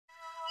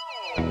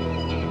KZ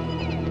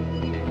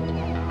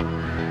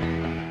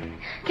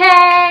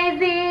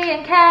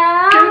and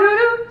Kels.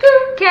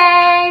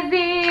 KZ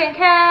and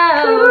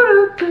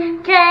Kels.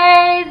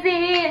 KZ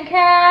and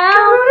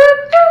Kels.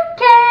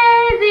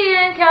 KZ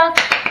and Kels.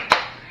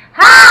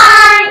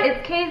 Hi,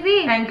 it's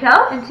KZ and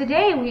Kels, and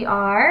today we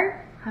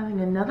are having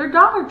another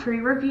Dollar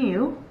Tree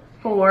review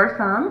for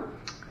some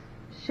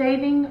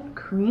shaving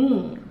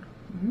cream.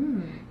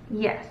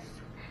 Yes.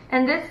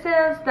 And this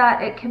says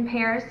that it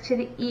compares to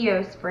the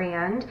EOS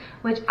brand,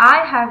 which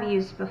I have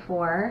used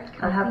before.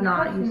 I have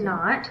not used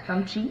it.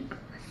 I'm cheap.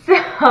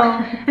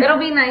 So it'll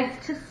be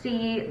nice to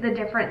see the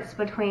difference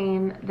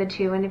between the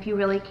two and if you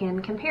really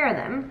can compare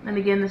them. And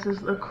again, this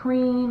is a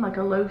cream, like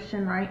a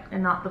lotion, right?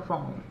 And not the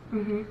foam.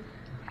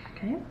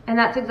 Okay. And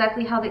that's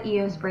exactly how the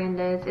EOS brand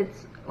is.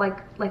 It's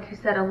like you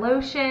said, a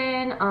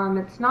lotion.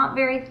 It's not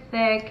very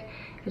thick.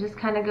 It just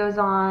kind of goes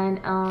on.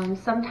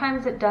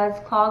 Sometimes it does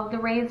clog the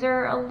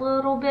razor a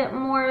little bit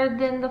more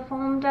than the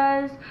foam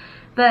does.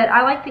 But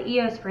I like the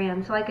EOS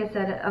brand. So like I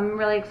said, I'm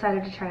really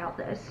excited to try out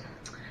this.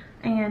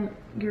 And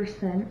your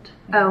scent?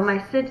 Oh, my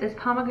scent is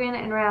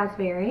pomegranate and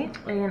raspberry.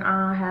 And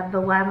I have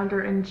the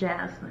lavender and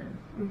jasmine.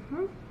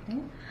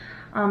 Okay.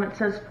 It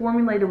says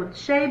formulated with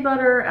shea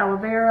butter, aloe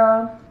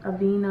vera,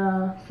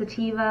 avena,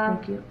 sativa.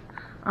 Thank you.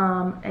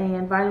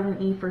 And vitamin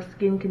E for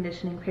skin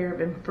conditioning,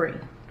 paraben free.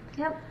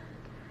 Yep.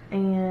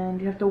 And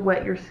you have to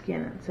wet your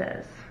skin, it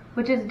says.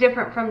 Which is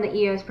different from the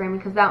EOS brand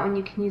because that one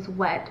you can use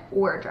wet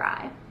or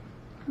dry.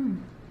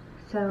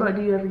 So, but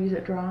do you ever use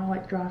it dry,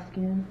 like dry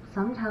skin?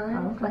 Sometimes.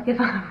 Oh, okay. Like if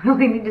I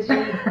really need to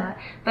shave that.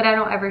 But I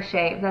don't ever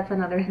shave. That's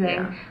another thing.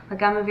 Yeah.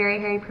 Like I'm a very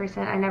hairy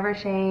person. I never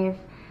shave.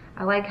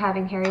 I like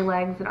having hairy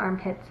legs and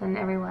armpits and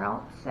everywhere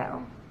else.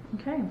 So.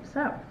 Okay,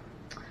 so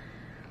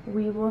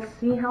we will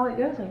see how it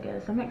goes, I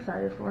guess. I'm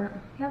excited for it.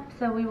 Yep,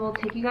 so we will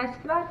take you guys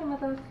to the bathroom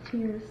with us.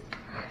 Cheers.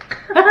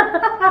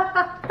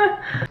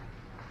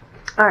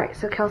 Alright,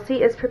 so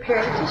Kelsey is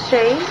preparing to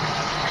shave.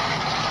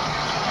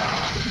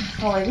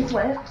 My leg is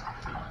wet.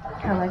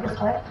 Her leg is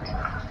wet.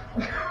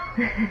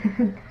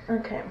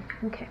 Okay.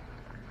 Okay.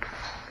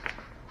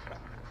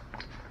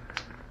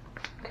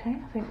 Okay,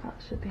 I think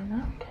that should be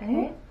enough.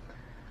 Okay.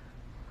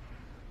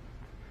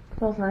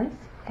 Smells nice.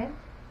 Okay.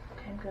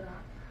 Okay, I'm gonna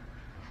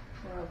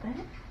rub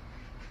it.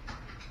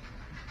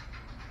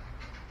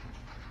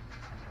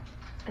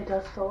 It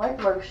does feel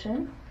like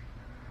lotion.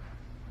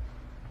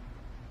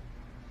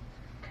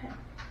 Okay.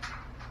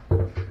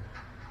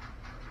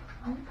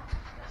 Oh,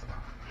 that's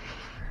not.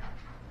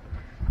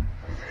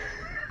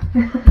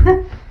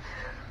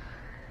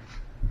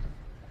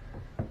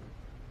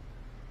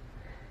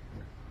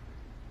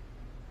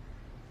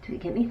 Did it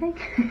get anything?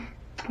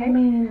 I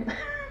mean,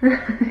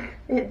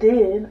 it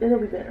did. It'll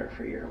be better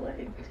for your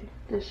leg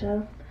to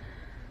show.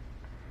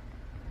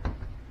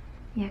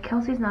 Yeah,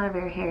 Kelsey's not a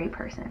very hairy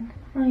person.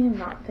 I am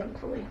not,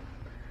 thankfully.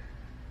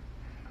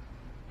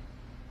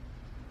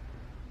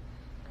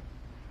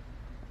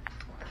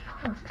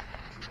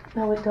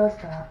 No, it does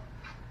that.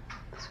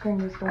 The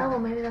screen is black. Oh,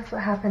 maybe that's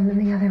what happened in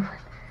the other one.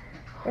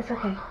 It's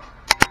okay.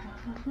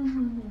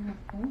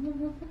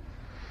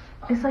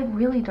 It's like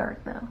really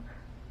dark though.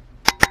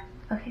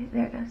 Okay,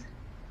 there it goes.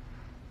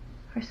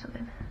 We're still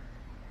good.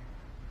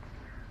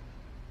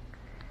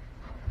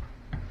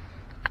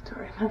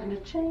 Sorry, I'm having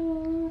to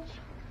change.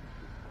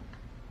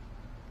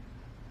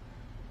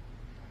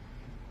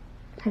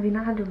 Have you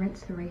not had to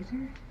rinse the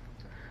razor?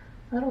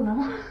 I don't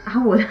know. I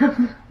would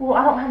have. Well,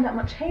 I don't have that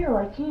much hair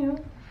like you,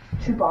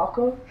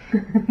 Chewbacca.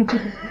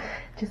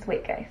 Just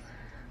wait, guys.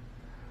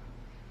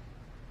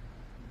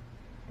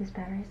 This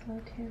battery's low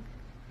too.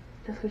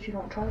 That's because you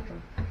don't charge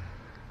them.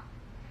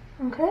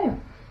 Okay.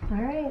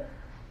 Alright.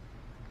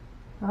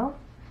 Well.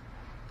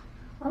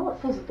 Oh, it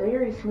feels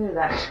very smooth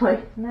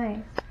actually.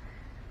 Nice.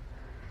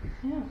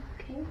 Yeah.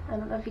 Okay. I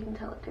don't know if you can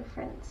tell the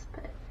difference,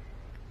 but.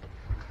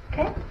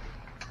 Okay.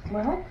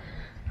 Well,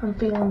 I'm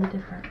feeling the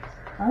difference.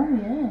 Oh,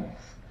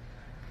 yes.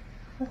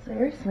 That's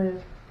very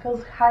smooth.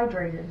 Feels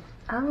hydrated.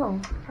 Oh.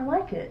 I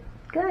like it.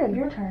 Good.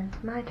 Your turn.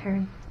 My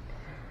turn.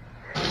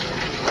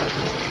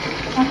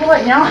 I feel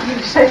like now I need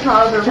to shave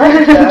my other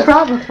leg.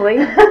 Probably.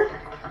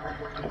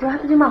 Do I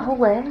have to do my whole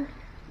leg?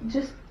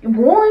 Just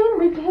one.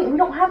 We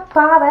don't have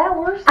 5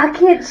 hours. I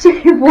can't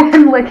shave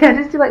one leg. I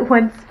just do like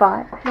one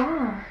spot.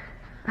 Yeah.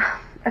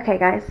 Okay,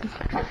 guys.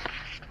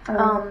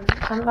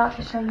 I'm about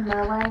to show you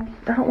my leg.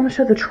 I don't want to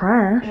show the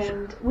trash.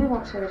 And we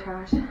won't show the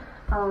trash.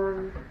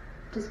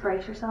 Just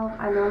brace yourself.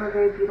 I know I'm a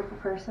very beautiful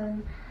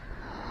person,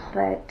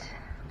 but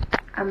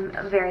I'm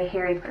a very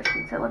hairy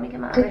person. So let me get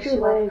my other Put your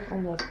shoe leg off.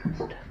 on the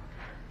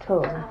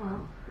toe.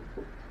 Oh,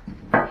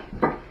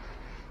 well.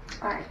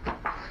 Alright.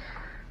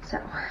 So,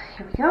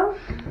 here we go.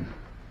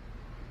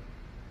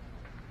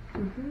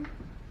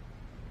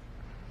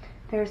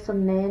 There's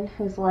some men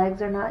whose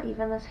legs are not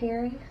even this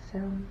hairy, so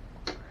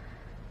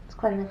it's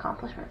quite an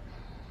accomplishment.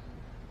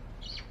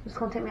 It's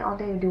going to take me all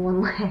day to do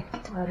one leg.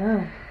 I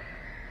know.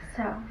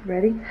 So,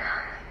 ready?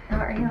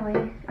 Not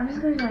really. I'm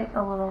just going to do like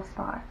a little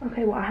spot.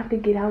 Okay, well I have to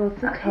get out of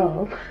the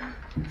tub.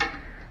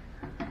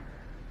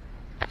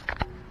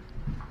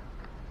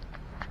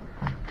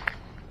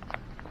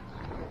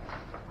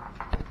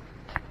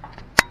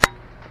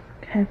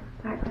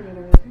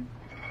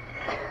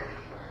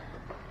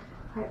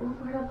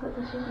 Where'd I put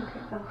the shaving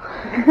cream? Oh.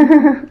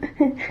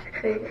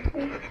 There you go.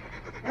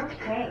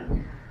 Okay.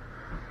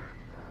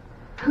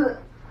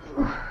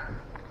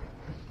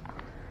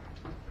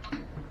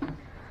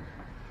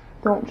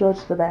 Don't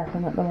judge the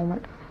bathroom at the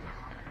moment.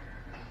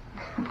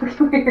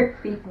 Where your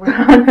feet were.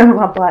 I know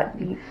my black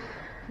feet.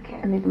 Okay.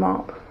 I need the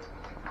mop.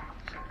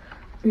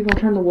 Are you gonna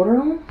turn the water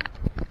on?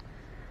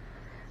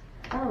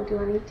 Oh, do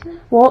I need to?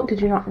 Well,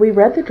 did you not? We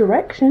read the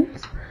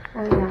directions.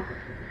 Oh, yeah.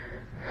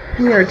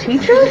 You're a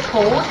teacher? Is it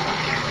cold?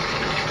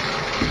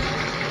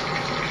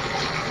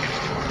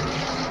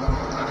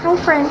 Hi,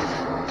 Frank.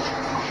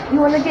 You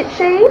want to get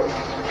shaved?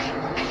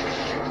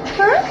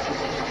 Huh?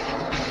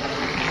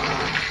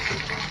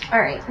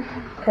 Alright.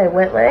 Okay,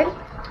 wet leg.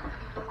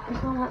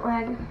 It's on that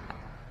leg.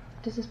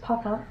 Does this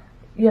pop up?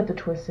 You have to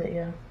twist it,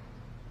 yeah.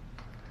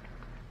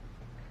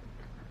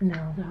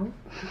 No. No.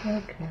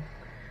 Okay.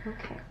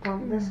 Okay. Well,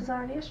 this is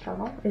already a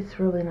struggle. It's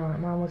really not.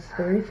 Mine was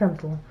very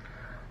simple.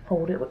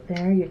 Hold it.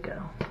 There you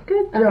go.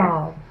 Good Okay.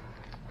 job.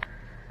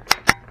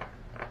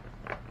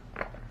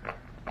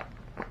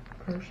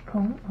 First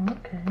pump.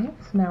 Okay.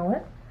 Smell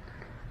it.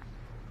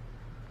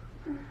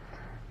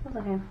 It's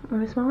okay. Let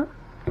me smell it.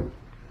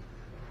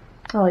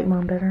 I like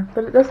mine better,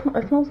 but it does.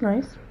 It smells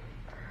nice.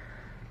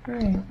 All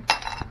right.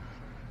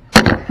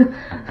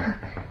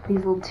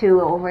 These two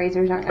little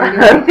razors aren't going to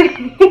do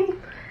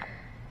anything.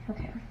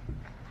 Okay.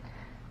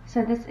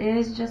 So this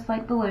is just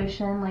like the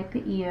lotion, like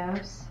the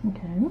EOS.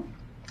 Okay.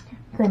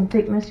 Same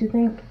thickness, you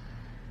think?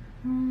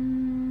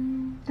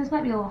 This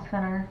might be a little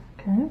thinner.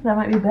 Okay. That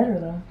might be better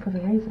though for the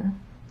razor.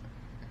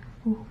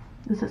 Ooh.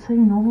 Does it say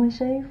you normally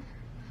shave?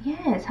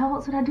 Yes. How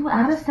else would I do it?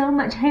 I have so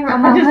much hair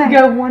on my I just leg.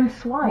 go one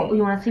swipe. Well,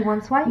 you want to see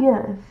one swipe?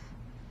 Yes.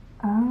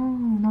 Oh,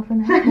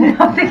 nothing happened.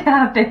 Nothing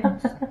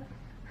happens.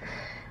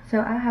 So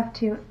I have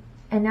to,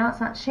 and now it's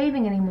not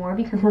shaving anymore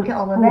because look at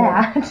all of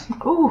that.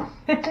 Ooh.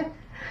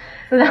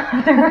 So now I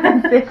have to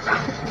run this.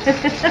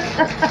 It's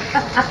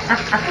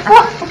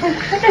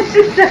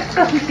just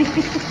so funny.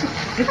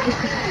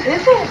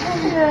 Is it?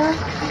 Yeah.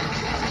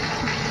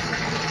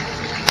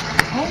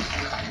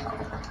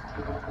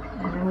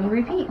 And then we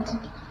repeat.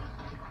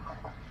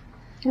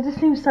 It just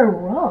seems so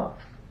rough.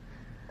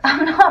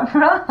 I'm not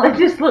rough. It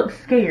just looks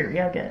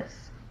scary, I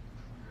guess.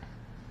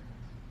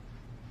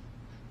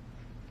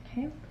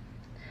 Okay.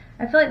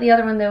 I feel like the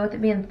other one though, with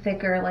it being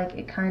thicker, like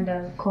it kind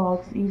of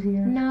Clogs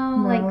easier.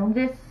 No, like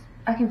this,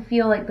 I can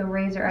feel like the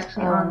razor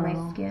actually on my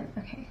skin.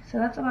 Okay, so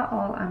that's about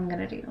all I'm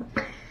gonna do.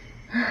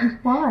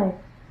 Why?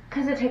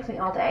 Because it takes me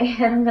all day,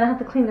 and I'm gonna have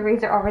to clean the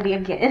razor already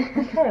again.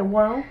 Okay,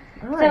 well,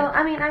 all right. So,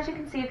 I mean, as you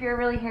can see, if you're a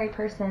really hairy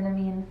person, I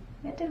mean,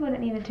 it did what it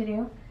needed to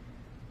do.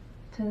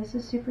 So this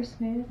is super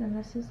smooth, and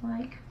this is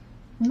like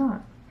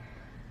Not.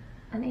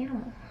 an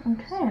animal.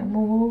 Okay,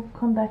 well, we'll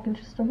come back in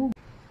just a moment.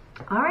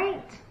 All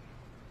right,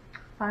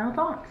 Final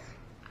thoughts.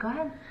 go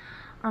ahead.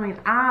 I mean,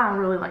 I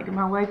really like it.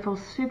 My leg feels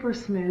super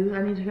smooth.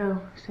 I need to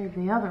go shave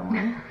the other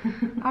one.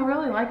 I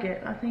really like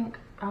it. I think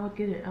I would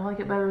get it. I like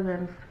it better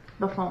than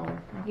the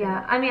foam.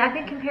 Yeah, I mean, I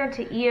think compared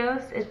to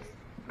EOS, it's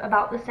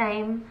about the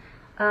same.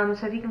 So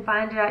if you can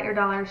find it at your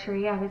Dollar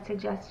Tree, I would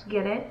suggest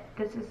get it.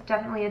 This is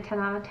definitely a 10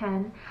 out of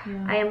 10.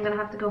 Yeah. I am going to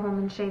have to go home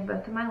and shave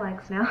both of my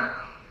legs now.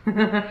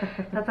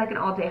 That's like an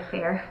all-day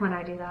affair when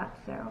I do that,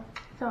 so.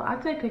 So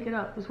I'd say pick it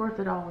up. It's worth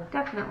 $1.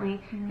 Definitely.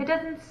 Yeah. It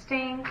doesn't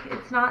stink.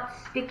 It's not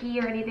sticky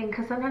or anything,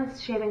 because sometimes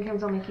shaving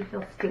creams will make you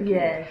feel sticky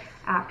Yes.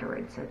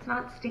 afterwards. So it's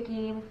not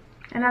sticky.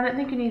 And I didn't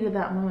think you needed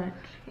that much.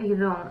 You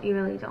don't. You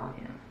really don't.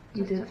 Yeah.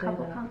 You Just did a say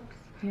couple that. pumps.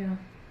 Yeah.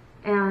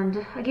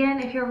 And again,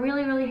 if you're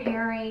really, really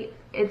hairy,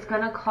 it's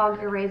going to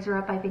clog your razor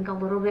up, I think, a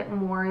little bit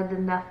more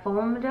than the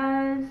foam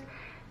does.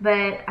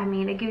 But, I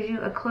mean, it gives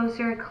you a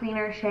closer,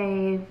 cleaner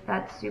shave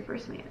that's super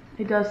smooth.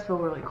 It does feel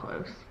really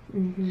close.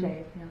 Mm-hmm.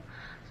 Shave, yeah.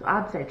 So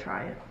I'd say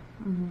try it.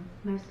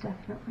 Most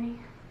definitely.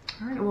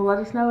 All right, well, let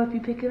us know if you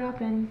pick it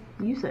up and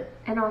use it.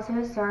 And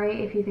also,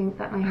 sorry if you think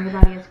that my hair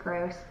body is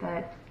gross,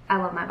 but I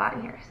love my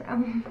body hair, so.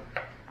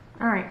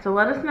 All right, so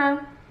let us know.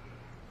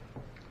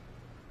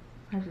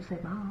 I should say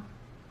bye.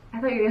 I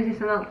thought you were going to say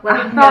something else.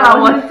 I thought I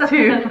was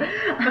too.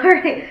 All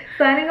right,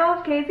 signing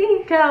off,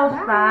 Casey.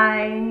 Kels,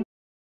 bye.